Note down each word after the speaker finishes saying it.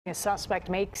A suspect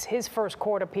makes his first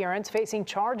court appearance, facing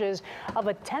charges of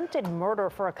attempted murder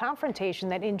for a confrontation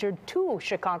that injured two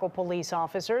Chicago police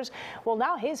officers. Well,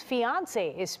 now his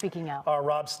fiancée is speaking out.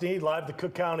 Rob Sneed live at the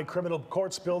Cook County Criminal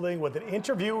Courts building with an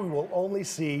interview we will only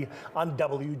see on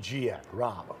WGN.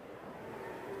 Rob.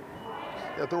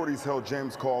 Authorities held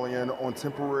James Collian on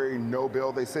temporary no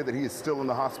bail. They say that he is still in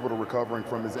the hospital recovering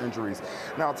from his injuries.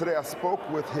 Now, today I spoke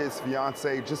with his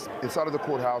fiancée just inside of the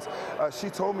courthouse. She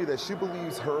told me that she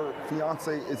believes her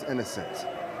fiancé is innocent.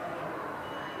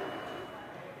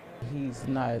 He's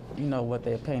not, what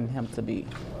they're painting him to be.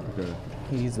 Okay.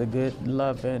 He's a good,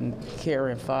 loving,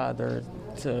 caring father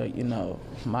to,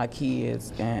 my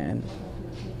kids, and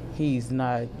he's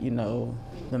not,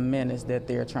 the menace that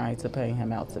they're trying to paint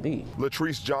him out to be.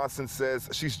 Latrice Johnson says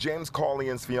she's James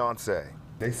Collian's fiancée.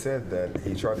 They said that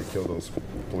he tried to kill those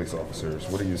police officers.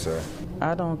 What do you say?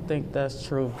 I don't think that's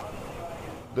true.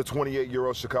 The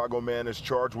 28-year-old Chicago man is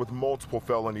charged with multiple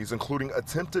felonies, including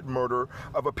attempted murder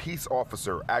of a peace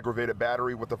officer, aggravated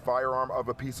battery with a firearm of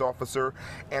a peace officer,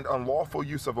 and unlawful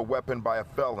use of a weapon by a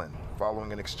felon,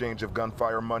 following an exchange of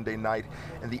gunfire Monday night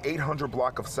in the 800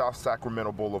 block of South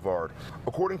Sacramento Boulevard.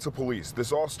 According to police,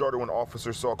 this all started when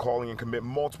officers saw Collian commit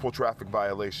multiple traffic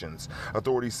violations.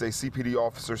 Authorities say CPD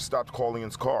officers stopped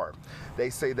Collian's car. They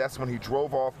say that's when he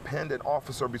drove off, pinned an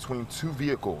officer between two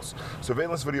vehicles.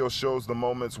 Surveillance video shows the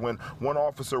moment when one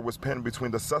officer was pinned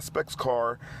between the suspect's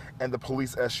car and the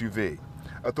police SUV.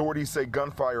 Authorities say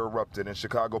gunfire erupted and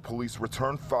Chicago police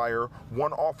returned fire.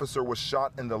 One officer was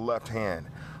shot in the left hand.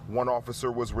 One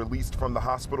officer was released from the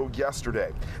hospital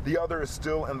yesterday. The other is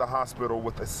still in the hospital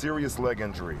with a serious leg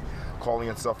injury.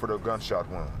 Collian suffered a gunshot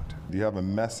wound. Do you have a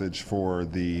message for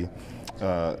the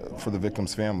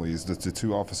victims' families, the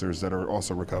two officers that are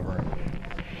also recovering?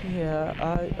 Yeah,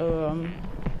 I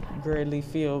greatly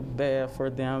feel bad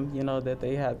for them, that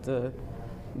they had to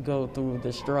go through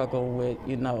the struggle with,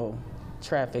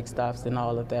 traffic stops and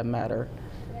all of that matter.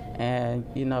 And,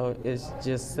 it's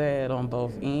just sad on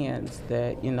both ends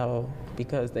that,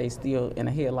 because they still in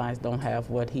the headlines don't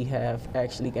have what he have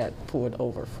actually got pulled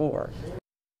over for.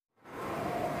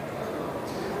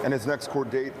 And his next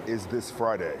court date is this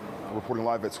Friday. Reporting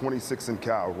live at 26 and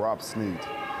Cal, Rob Sneed,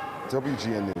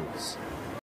 WGN News.